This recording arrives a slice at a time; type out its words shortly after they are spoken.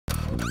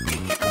We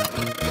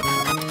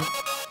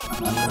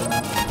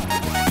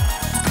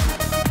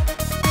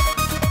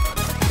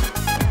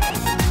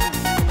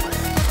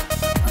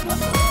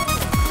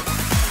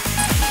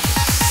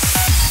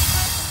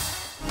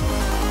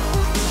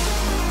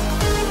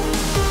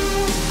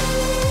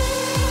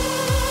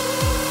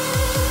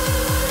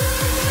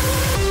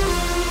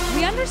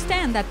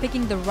understand that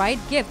picking the right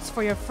gifts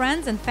for your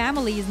friends and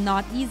family is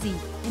not easy.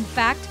 In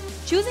fact,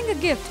 choosing a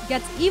gift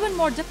gets even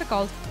more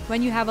difficult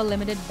when you have a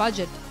limited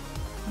budget.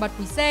 But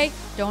we say,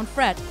 don't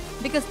fret,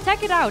 because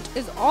Tech It Out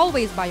is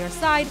always by your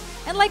side,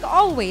 and like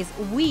always,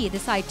 we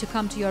decide to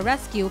come to your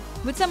rescue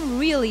with some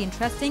really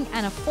interesting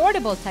and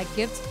affordable tech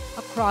gifts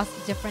across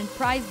different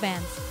price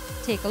bands.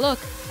 Take a look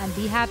and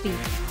be happy.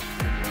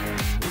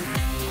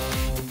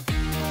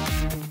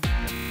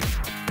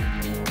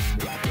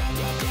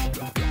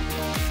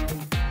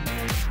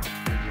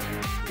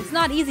 It's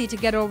not easy to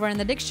get over an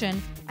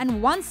addiction,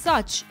 and one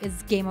such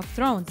is Game of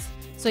Thrones.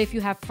 So if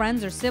you have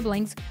friends or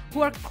siblings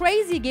who are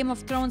crazy Game of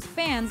Thrones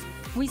fans,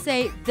 we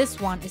say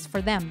this one is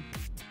for them.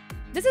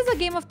 This is a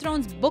Game of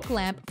Thrones book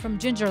lamp from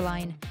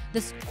Gingerline.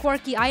 This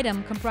quirky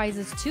item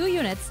comprises 2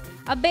 units,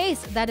 a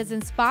base that is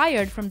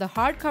inspired from the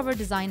hardcover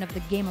design of the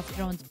Game of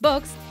Thrones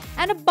books,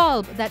 and a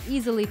bulb that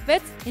easily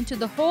fits into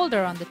the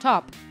holder on the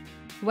top.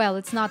 Well,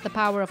 it's not the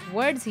power of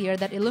words here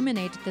that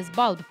illuminate this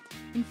bulb.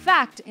 In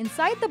fact,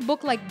 inside the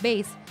book-like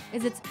base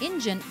is its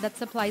engine that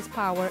supplies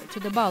power to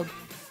the bulb.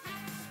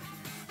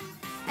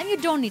 And you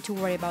don't need to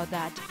worry about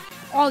that.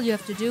 All you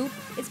have to do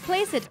is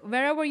place it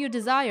wherever you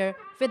desire,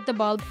 fit the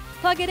bulb,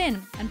 plug it in,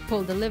 and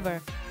pull the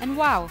lever. And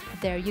wow,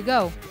 there you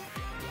go.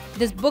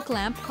 This book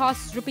lamp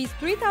costs Rs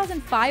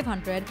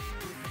 3,500.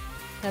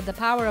 Let the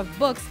power of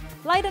books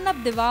lighten up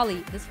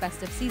Diwali this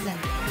festive season.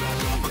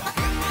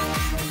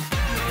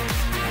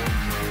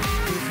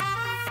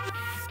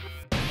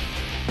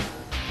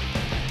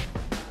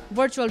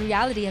 Virtual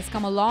reality has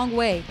come a long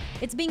way.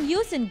 It's being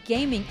used in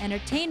gaming,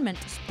 entertainment,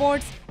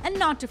 sports, and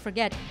not to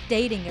forget,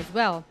 dating as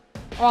well.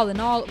 All in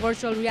all,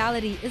 virtual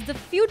reality is the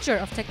future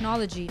of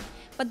technology.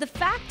 But the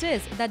fact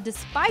is that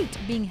despite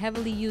being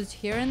heavily used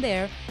here and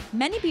there,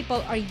 many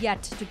people are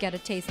yet to get a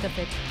taste of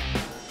it.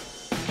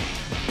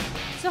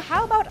 So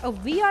how about a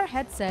VR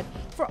headset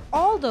for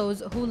all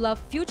those who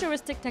love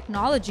futuristic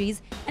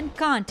technologies and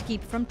can't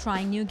keep from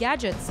trying new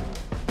gadgets?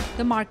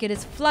 The market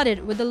is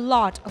flooded with a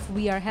lot of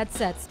VR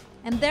headsets,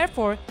 and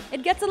therefore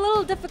it gets a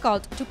little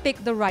difficult to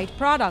pick the right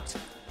product.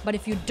 But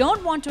if you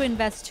don't want to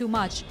invest too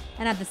much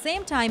and at the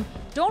same time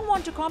don't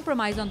want to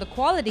compromise on the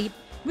quality,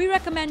 we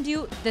recommend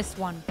you this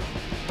one.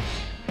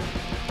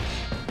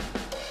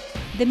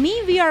 The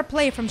Mi VR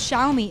Play from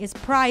Xiaomi is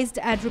priced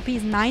at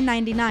Rs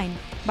 999,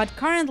 but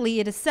currently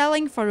it is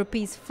selling for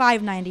Rs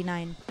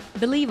 599.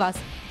 Believe us,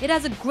 it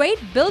has a great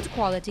build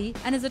quality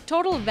and is a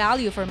total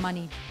value for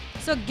money.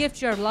 So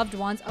gift your loved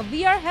ones a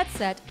VR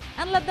headset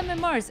and let them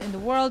immerse in the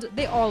world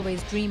they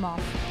always dream of.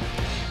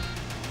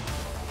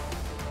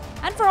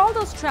 And for all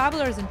those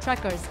travelers and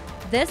trekkers,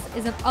 this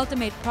is an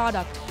ultimate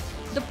product.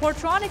 The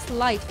Portronics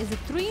Lite is a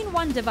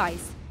 3-in-1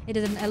 device. It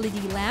is an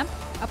LED lamp,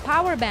 a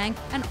power bank,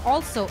 and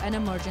also an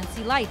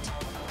emergency light.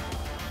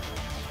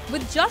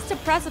 With just a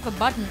press of a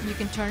button, you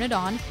can turn it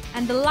on,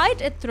 and the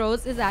light it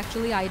throws is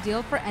actually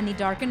ideal for any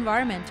dark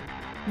environment.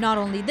 Not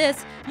only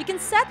this, you can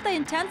set the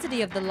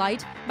intensity of the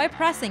light by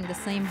pressing the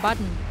same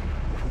button.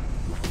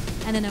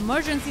 And in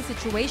emergency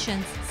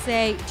situations,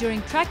 say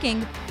during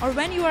trekking or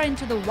when you are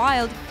into the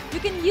wild, you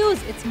can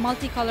use its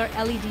multicolor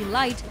LED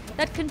light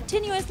that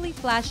continuously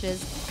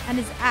flashes and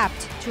is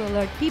apt to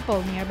alert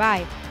people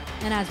nearby.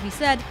 And as we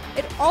said,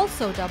 it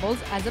also doubles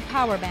as a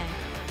power bank.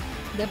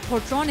 The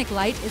Portronic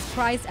light is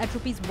priced at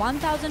Rs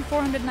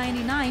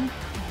 1,499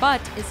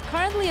 but is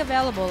currently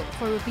available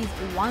for Rs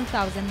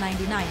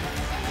 1,099.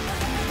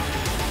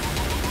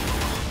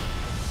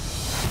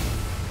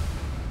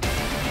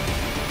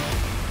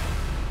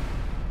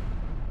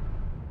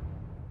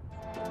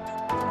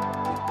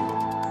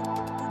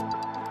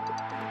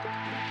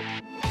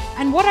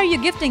 And what are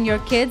you gifting your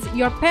kids,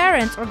 your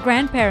parents, or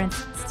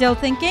grandparents? Still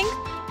thinking?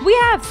 We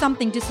have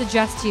something to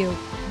suggest to you.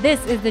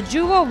 This is the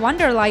Juvo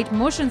Wonderlight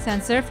motion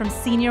sensor from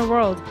Senior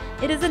World.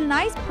 It is a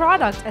nice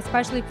product,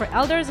 especially for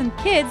elders and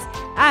kids,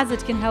 as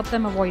it can help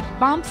them avoid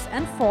bumps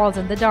and falls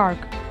in the dark.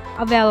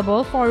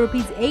 Available for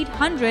Rs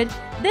 800,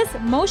 this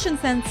motion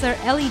sensor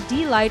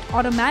LED light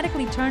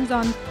automatically turns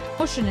on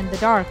motion in the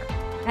dark,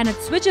 and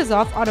it switches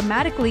off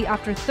automatically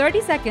after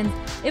 30 seconds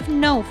if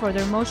no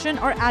further motion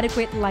or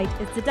adequate light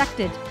is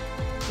detected.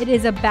 It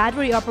is a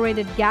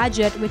battery-operated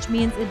gadget, which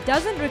means it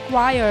doesn't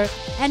require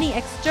any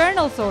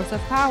external source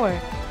of power.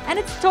 And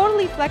it's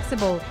totally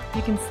flexible.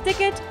 You can stick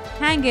it,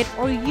 hang it,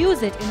 or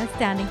use it in a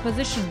standing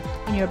position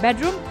in your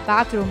bedroom,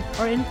 bathroom,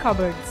 or in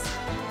cupboards.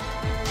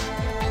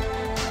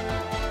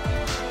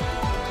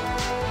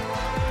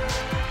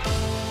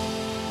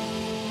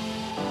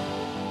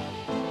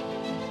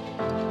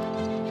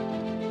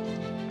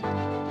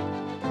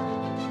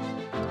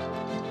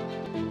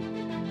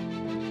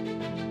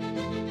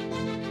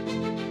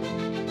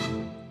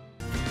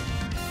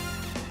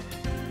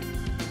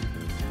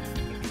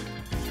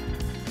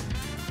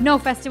 No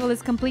festival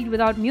is complete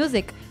without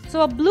music,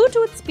 so a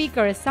Bluetooth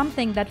speaker is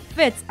something that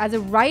fits as a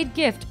right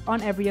gift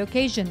on every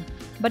occasion.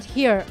 But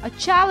here, a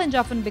challenge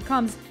often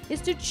becomes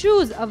is to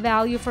choose a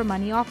value for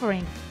money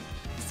offering.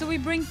 So we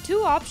bring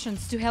two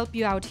options to help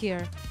you out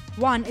here.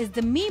 One is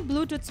the Mi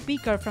Bluetooth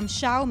speaker from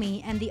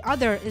Xiaomi and the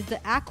other is the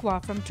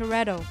Aqua from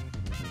Toretto.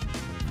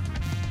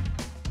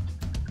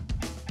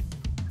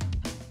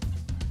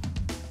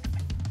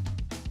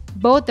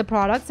 Both the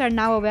products are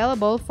now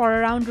available for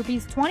around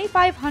Rs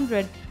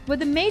 2,500, with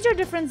the major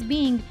difference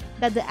being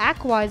that the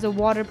Aqua is a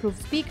waterproof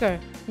speaker.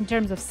 In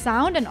terms of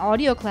sound and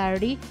audio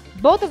clarity,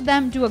 both of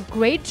them do a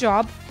great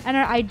job and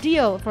are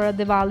ideal for a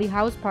Diwali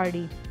house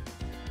party.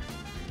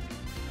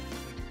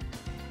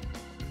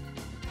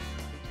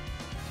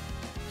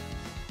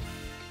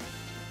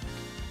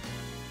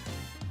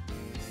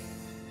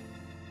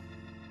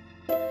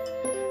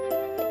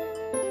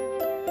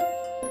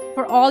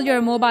 For all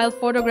your mobile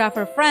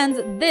photographer friends,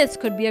 this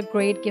could be a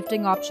great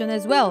gifting option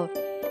as well.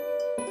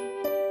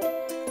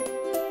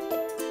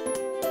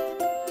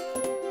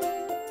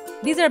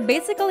 These are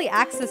basically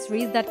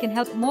accessories that can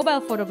help mobile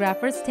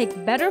photographers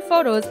take better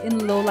photos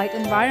in low light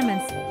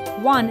environments.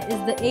 One is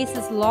the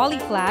Asus Lolly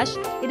Flash.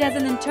 It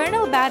has an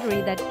internal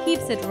battery that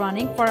keeps it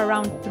running for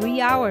around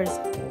 3 hours.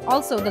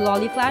 Also, the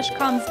Lolly Flash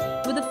comes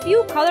with a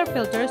few color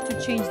filters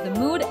to change the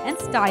mood and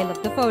style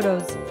of the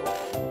photos.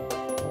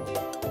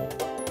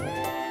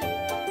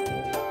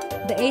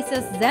 The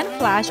Asus Zen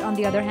Flash, on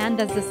the other hand,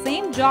 does the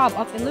same job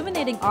of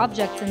illuminating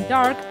objects in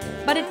dark,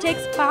 but it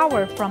takes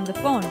power from the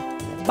phone.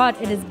 But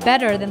it is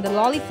better than the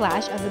Lolly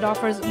Flash as it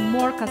offers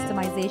more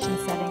customization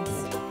settings.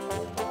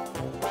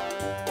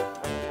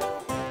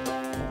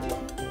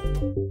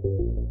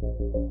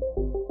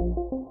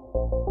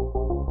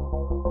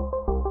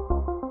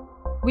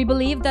 We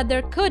believe that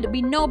there could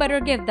be no better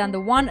gift than the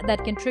one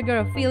that can trigger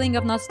a feeling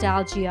of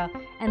nostalgia.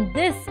 And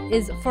this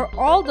is for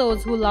all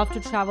those who love to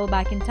travel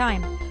back in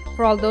time,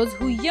 for all those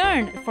who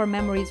yearn for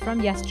memories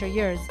from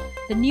yesteryears,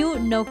 the new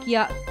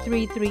Nokia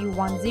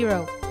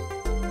 3310.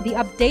 The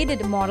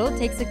updated model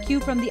takes a cue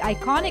from the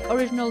iconic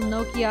original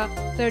Nokia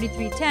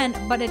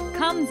 3310, but it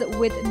comes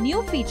with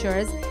new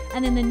features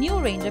and in a new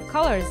range of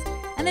colors.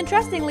 And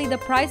interestingly, the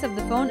price of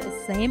the phone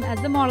is same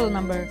as the model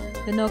number.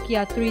 The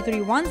Nokia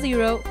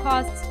 3310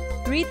 costs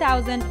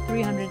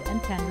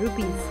 3,310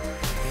 rupees.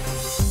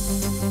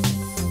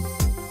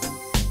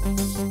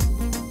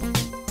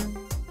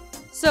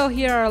 So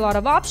here are a lot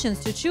of options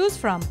to choose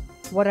from.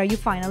 What are you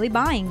finally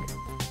buying?